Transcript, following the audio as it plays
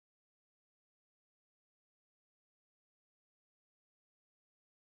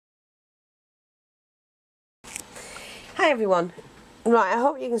Hi everyone. Right, I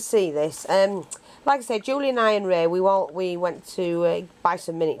hope you can see this. Like I said, Julie and I and Ray, we went to buy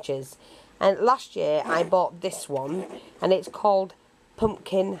some miniatures, and last year I bought this one, and it's called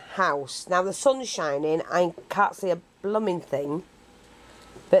Pumpkin House. Now the sun's shining, I can't see a blooming thing,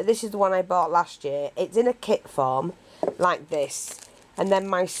 but this is the one I bought last year. It's in a kit form, like this, and then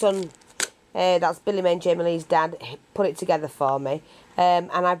my son, that's Billy May and Jamie Lee's dad, put it together for me.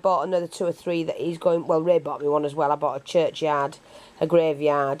 And I bought another 2 or 3 that he's going... Well, Ray bought me one as well. I bought a churchyard, a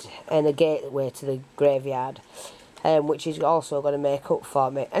graveyard, and a gateway to the graveyard, which he's also going to make up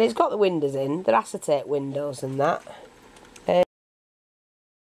for me. And it's got the windows in. They're acetate windows and that.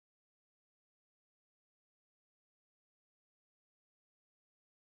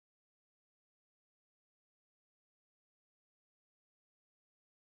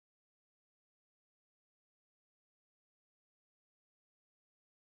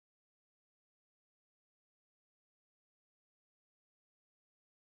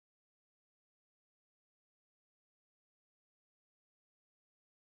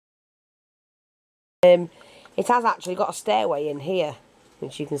 It has actually got a stairway in here,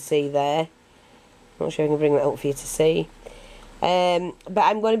 which you can see there. I'm not sure if I can bring that up for you to see. But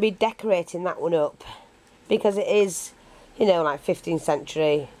I'm going to be decorating that one up because it is, you know, like 15th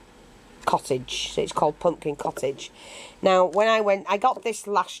century cottage. So it's called Pumpkin Cottage. Now, when I went, I got this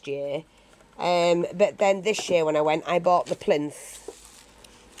last year, but then this year when I went, I bought the plinth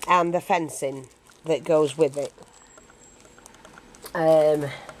and the fencing that goes with it.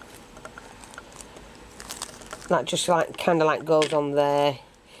 That just like kind of like goes on there,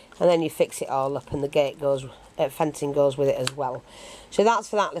 and then you fix it all up, and the gate goes, fencing goes with it as well. So that's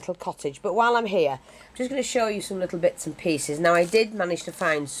for that little cottage. But while I'm here, I'm just going to show you some little bits and pieces. Now I did manage to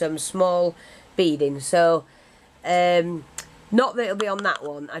find some small beading, so not that it'll be on that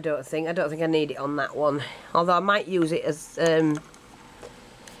one. I don't think I need it on that one. Although I might use it as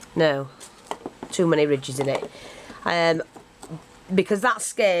no, too many ridges in it, because that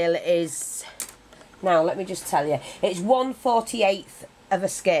scale is. Now, let me just tell you, it's 1/48th of a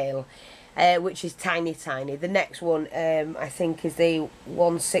scale, which is tiny, tiny. The next one, I think, is the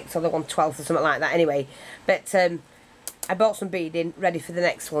 1/6 or the 1/12 or something like that. Anyway, but I bought some beading ready for the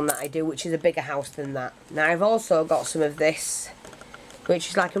next one that I do, which is a bigger house than that. Now, I've also got some of this, which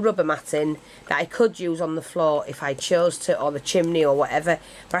is like a rubber matting that I could use on the floor if I chose to, or the chimney or whatever.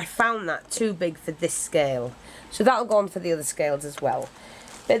 But I found that too big for this scale. So that'll go on for the other scales as well.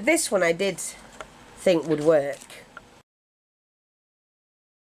 But this one I did think would work.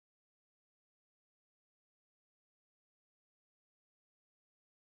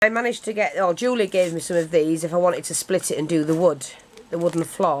 I managed to get, Julie gave me some of these if I wanted to split it and do the wooden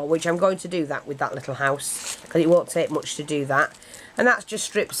floor, which I'm going to do that with that little house, because it won't take much to do that. And that's just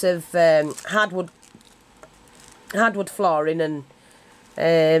strips of hardwood flooring, and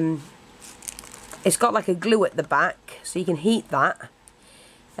it's got like a glue at the back, so you can heat that.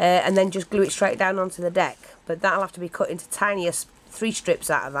 And then just glue it straight down onto the deck. But that'll have to be cut into tinier 3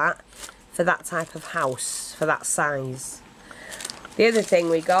 strips out of that for that type of house, for that size. The other thing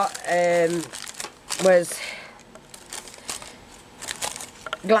we got was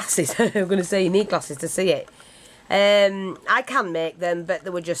glasses. I'm going to say you need glasses to see it. I can make them, but they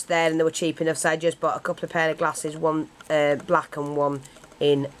were just there and they were cheap enough, so I just bought a couple of pair of glasses, one black and one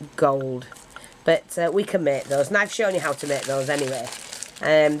in gold. But we can make those, and I've shown you how to make those anyway.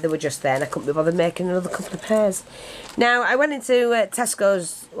 They were just there and I couldn't be bothered making another couple of pairs. Now, I went into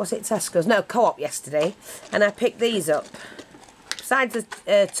Tesco's, was it Tesco's? No, Co-op yesterday, and I picked these up. Besides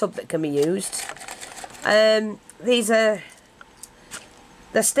the tub that can be used, these are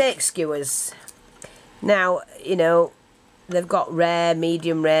the steak skewers. Now, you know, they've got rare,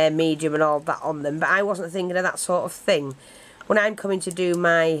 medium, and all that on them, but I wasn't thinking of that sort of thing. When I'm coming to do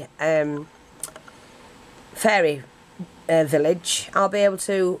my fairy village, I'll be able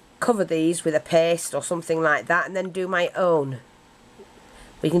to cover these with a paste or something like that, and then do my own.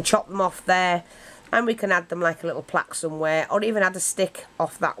 We can chop them off there, and we can add them like a little plaque somewhere, or even add a stick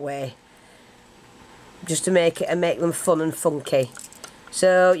off that way, just to make it and make them fun and funky.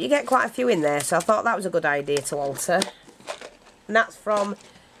 So you get quite a few in there, so I thought that was a good idea to alter. And that's from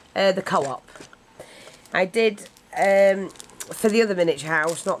the Co-op. I did, for the other miniature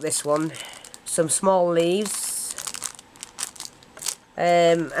house, not this one, some small leaves.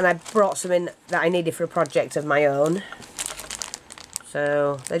 And I brought some in that I needed for a project of my own.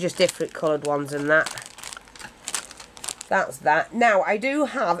 So they're just different coloured ones and that. That's that. Now I do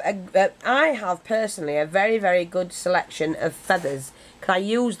have I have personally a very, very good selection of feathers, because I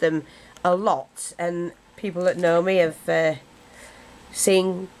use them a lot, and people that know me have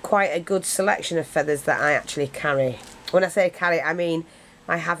seen quite a good selection of feathers that I actually carry. When I say carry, I mean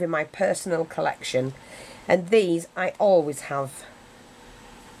I have in my personal collection. And these I always have.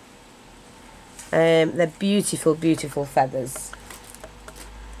 They're beautiful, beautiful feathers.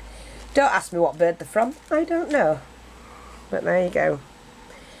 Don't ask me what bird they're from. I don't know. But there you go.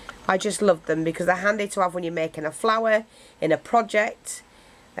 I just love them because they're handy to have when you're making a flower, in a project.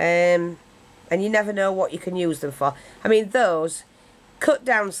 And you never know what you can use them for. I mean, those cut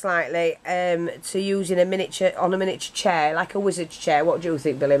down slightly to use in a miniature, on a miniature chair, like a wizard's chair. What do you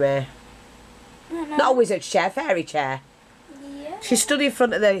think, Billy May? Not a wizard's chair, fairy chair. Yeah. She stood in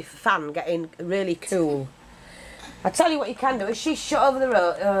front of the fan getting really cool. I tell you what you can do, is she shut over the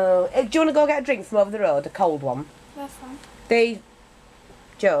road. Do you want to go get a drink from over the road, a cold one? Where from? The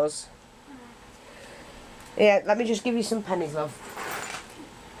Joe's. Yeah, let me just give you some pennies, love.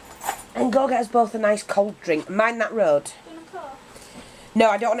 And go get us both a nice cold drink. Mind that road. Do you want a Coke? No,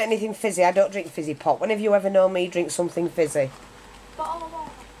 I don't want anything fizzy. I don't drink fizzy pop. Whenever you ever know me, drink something fizzy. Bottle of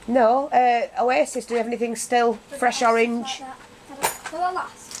water? No, Oasis, do you have anything still? Fresh orange? Like that. Will it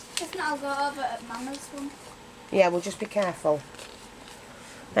last? If not, I'll go over at Mama's one. Yeah, well, just be careful.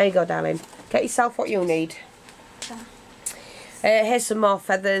 There you go, darling. Get yourself what you need. Here's some more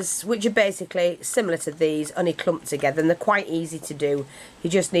feathers, which are basically similar to these, only clumped together, and they're quite easy to do. You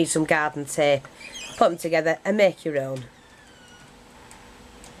just need some garden tape, put them together and make your own.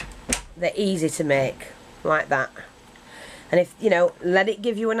 They're easy to make, like that. And if, you know, let it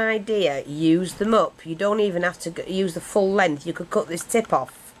give you an idea, use them up. You don't even have to use the full length. You could cut this tip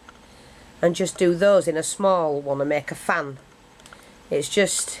off and just do those in a small one and make a fan. It's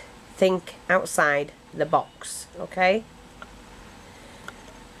just think outside the box, okay?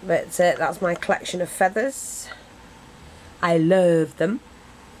 But that's my collection of feathers. I love them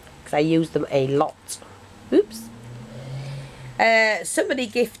because I use them a lot. Oops. Somebody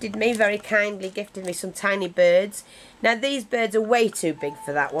gifted me, very kindly gifted me some tiny birds. Now these birds are way too big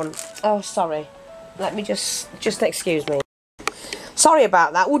for that one. Oh, sorry. Let me just excuse me. Sorry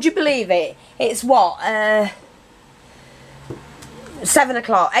about that. Would you believe it? It's what? 7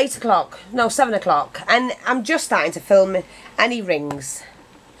 o'clock, 8 o'clock. No, 7 o'clock. And I'm just starting to film any rings.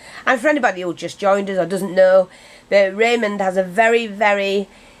 And for anybody who just joined us or doesn't know, Raymond has a very, very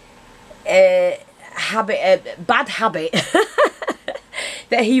bad habit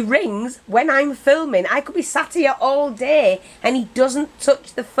that he rings when I'm filming. I could be sat here all day and he doesn't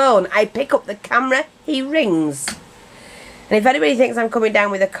touch the phone. I pick up the camera, he rings. And if anybody thinks I'm coming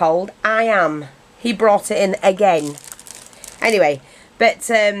down with a cold, I am. He brought it in again. Anyway, but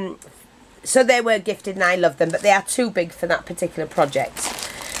so they were gifted and I love them, but they are too big for that particular project.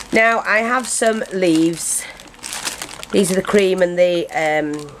 Now I have some leaves. These are the cream and the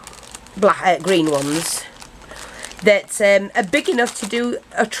green ones that are big enough to do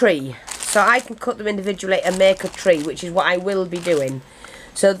a tree. So I can cut them individually and make a tree, which is what I will be doing.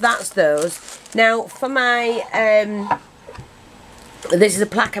 So that's those. Now for my this is a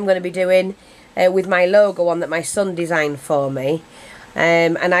plaque I'm going to be doing with my logo on that my son designed for me.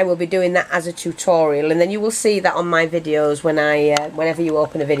 And I will be doing that as a tutorial, and then you will see that on my videos when whenever you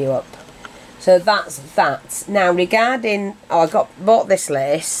open a video up. So that's that. Now regarding, I bought this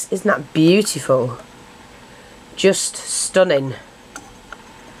lace. Isn't that beautiful? Just stunning.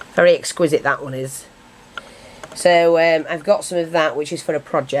 Very exquisite that one is. So I've got some of that, which is for a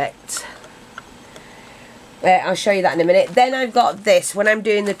project. I'll show you that in a minute. Then I've got this when I'm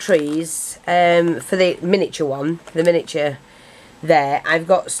doing the trees for the miniature one, the miniature. There, I've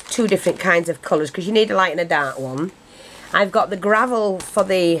got two different kinds of colours because you need a light and a dark one. I've got the gravel for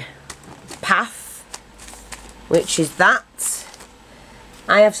the path, which is that.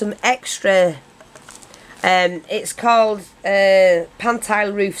 I have some extra, it's called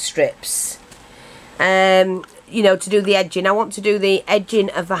Pantile roof strips. You know, to do the edging. I want to do the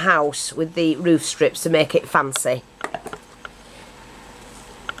edging of the house with the roof strips to make it fancy.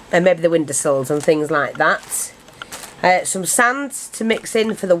 And maybe the windowsills and things like that. Some sand to mix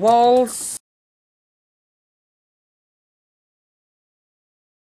in for the walls.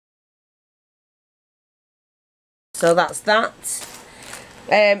 So that's that.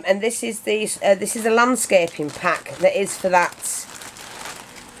 And this is a landscaping pack that is for that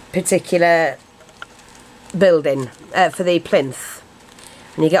particular building, for the plinth.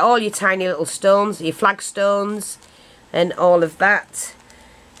 And you get all your tiny little stones, your flagstones, and all of that.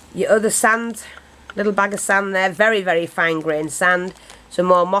 Your other sand. Little bag of sand there, very, very fine grain sand. Some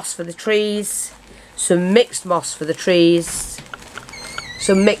more moss for the trees. Some mixed moss for the trees.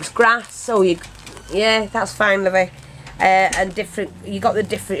 Some mixed grass. Oh, yeah, that's fine, lovey. And you got the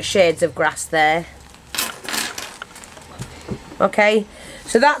different shades of grass there. Okay,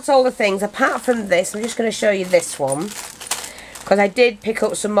 So that's all the things. Apart from this, I'm just going to show you this one. Because I did pick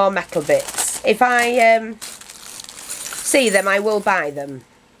up some more metal bits. If I see them, I will buy them.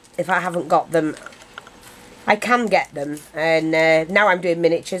 If I haven't got them, I can get them. And now I'm doing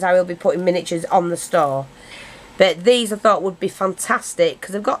miniatures. I will be putting miniatures on the store. But these I thought would be fantastic.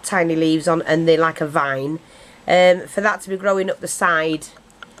 Because they've got tiny leaves on and they're like a vine. For that to be growing up the side.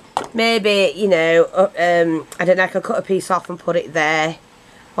 Maybe, you know, I don't know, I could cut a piece off and put it there.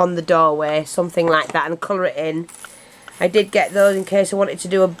 On the doorway, something like that, and colour it in. I did get those in case I wanted to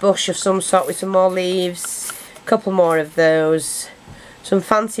do a bush of some sort with some more leaves. A couple more of those. Some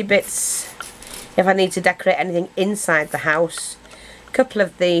fancy bits if I need to decorate anything inside the house. A couple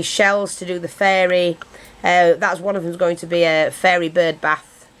of the shells to do the fairy. That's one of them's going to be a fairy bird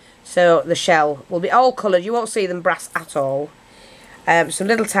bath. So the shell will be all coloured. You won't see them brass at all. Some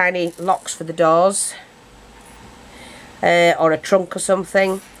little tiny locks for the doors. Or a trunk or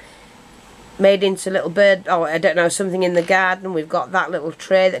something made into little bird, or I don't know, something in the garden. We've got that little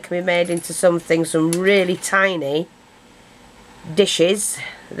tray that can be made into something, some really tiny dishes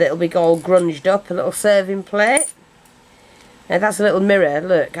that'll be all grunged up, a little serving plate. And that's a little mirror.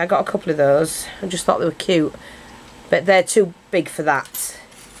 Look, I got a couple of those. I just thought they were cute, but they're too big for that.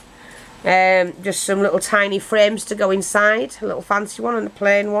 Just some little tiny frames to go inside, a little fancy one and a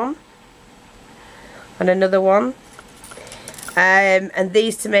plain one, and another one. And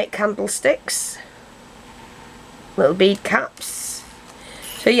these to make candlesticks, little bead caps.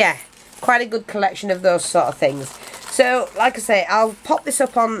 So yeah, quite a good collection of those sort of things. So like I say, I'll pop this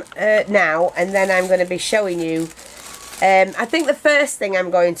up on now, and then I'm going to be showing you. I think the first thing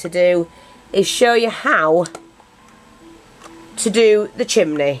I'm going to do is show you how to do the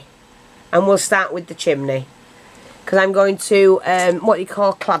chimney, and we'll start with the chimney because I'm going to what you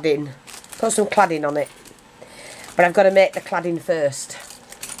call cladding, put some cladding on it. But I've got to make the cladding first.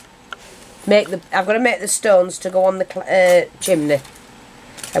 I've got to make the stones to go on the chimney.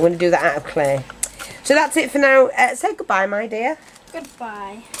 I'm going to do that out of clay. So that's it for now. Say goodbye, my dear.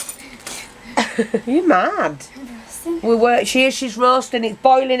 Goodbye. You're mad. I'm roasting. She's roasting. It's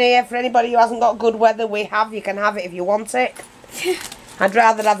boiling here. For anybody who hasn't got good weather, you can have it if you want it. I'd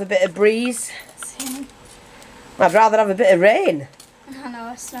rather have a bit of breeze. Same. I'd rather have a bit of rain. I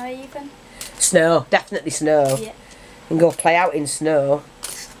know, snow even. Snow, definitely snow. Yeah. And go play out in snow.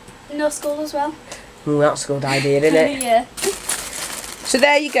 No school as well. That's a good idea, isn't it? Yeah. So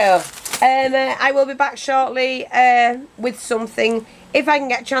there you go. I will be back shortly with something. If I can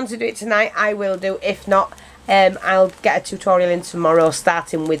get a chance to do it tonight, I will do. If not, I'll get a tutorial in tomorrow,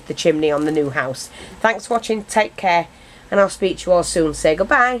 starting with the chimney on the new house. Thanks for watching. Take care, and I'll speak to you all soon. Say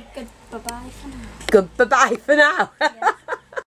goodbye. Goodbye for now. Goodbye for now. Yeah.